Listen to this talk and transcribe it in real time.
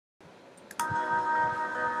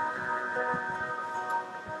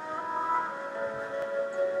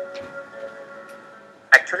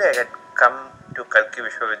Actually, I had come to Kalki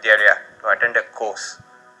Vishwavidyalaya to attend a course,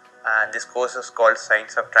 and this course is called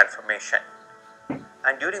Science of Transformation.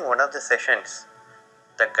 And during one of the sessions,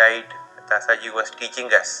 the guide Dasaji was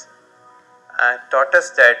teaching us, taught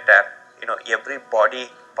us that every body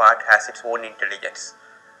part has its own intelligence.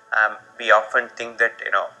 We often think that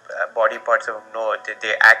body parts of no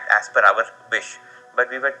they act as per our wish, but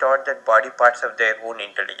we were taught that body parts have their own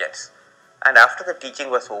intelligence. And after the teaching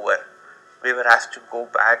was over, we were asked to go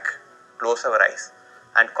back, close our eyes,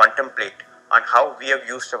 and contemplate on how we have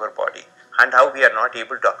used our body and how we are not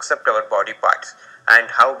able to accept our body parts and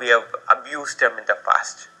how we have abused them in the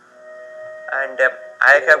past. And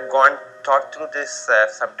I have gone thought through this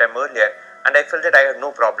sometime earlier, and I felt that I had no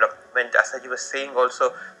problem. When Asaji was saying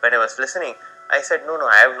also, when I was listening, I said, no,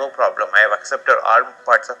 I have no problem. I have accepted all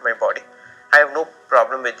parts of my body. I have no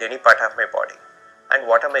problem with any part of my body. And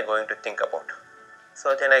what am I going to think about?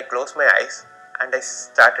 So then I closed my eyes and I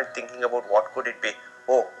started thinking about what could it be.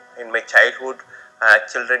 Oh, in my childhood,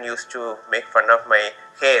 children used to make fun of my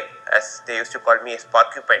hair, as they used to call me as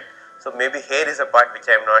porcupine. So maybe hair is a part which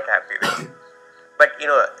I am not happy with. But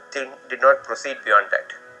they did not proceed beyond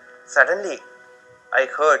that. Suddenly, I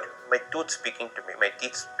heard my tooth speaking to me, my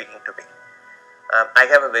teeth speaking to me. I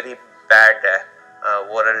have a very bad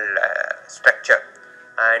oral structure,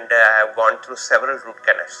 and I have gone through several root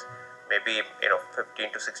canals, maybe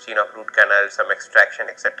 15 to 16 of root canals, some extraction,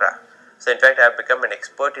 etc. So in fact, I have become an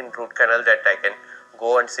expert in root canal that I can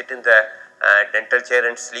go and sit in the dental chair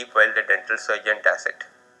and sleep while the dental surgeon does it.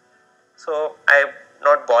 So I am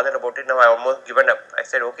not bothered about it now. I almost given up. I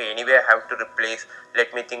said, okay, anyway I have to replace.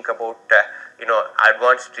 Let me think about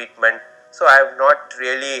advanced treatment. So I have not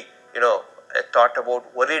really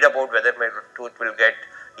worried about whether my tooth will get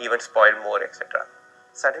even spoiled more, etc.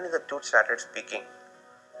 Suddenly the tooth started speaking.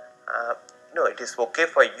 It is okay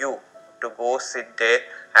for you to go sit there,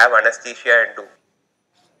 have anesthesia and do.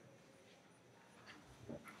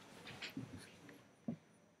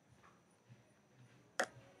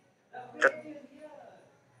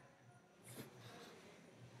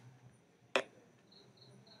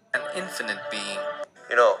 An infinite being.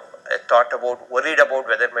 Worried about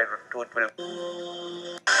whether my tooth will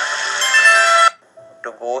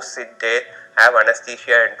to go sit there, have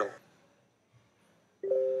anesthesia and do.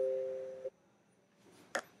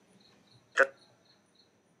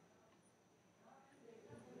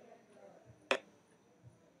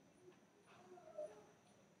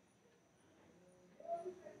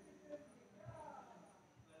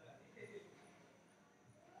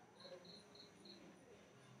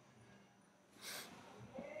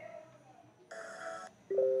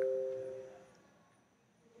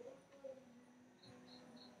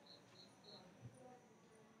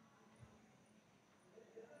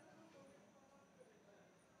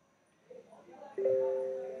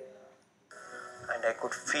 And I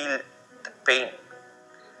could feel the pain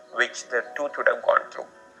which the tooth would have gone through.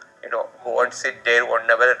 Go and sit there, one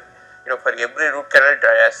never, for every root canal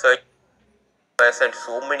surgery and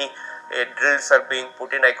so many drills are being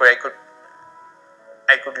put in. I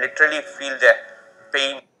could literally feel the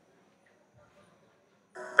pain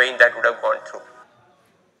that would have gone through.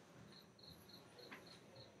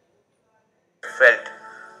 Felt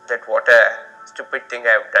that what a stupid thing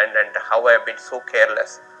I have done and how I have been so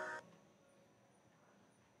careless.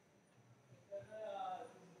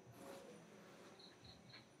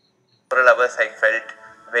 Several hours I felt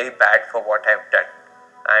very bad for what I have done,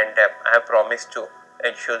 and I have promised to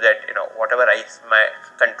ensure that whatever is my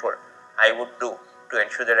control I would do to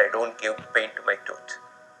ensure that I don't give pain to my tooth.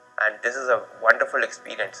 And this is a wonderful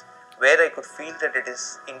experience where I could feel that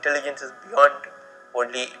intelligence is beyond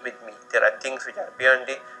only with me. There are things which are beyond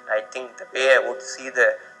it. I think the way I would see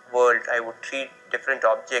the world, I would treat different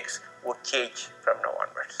objects would change from now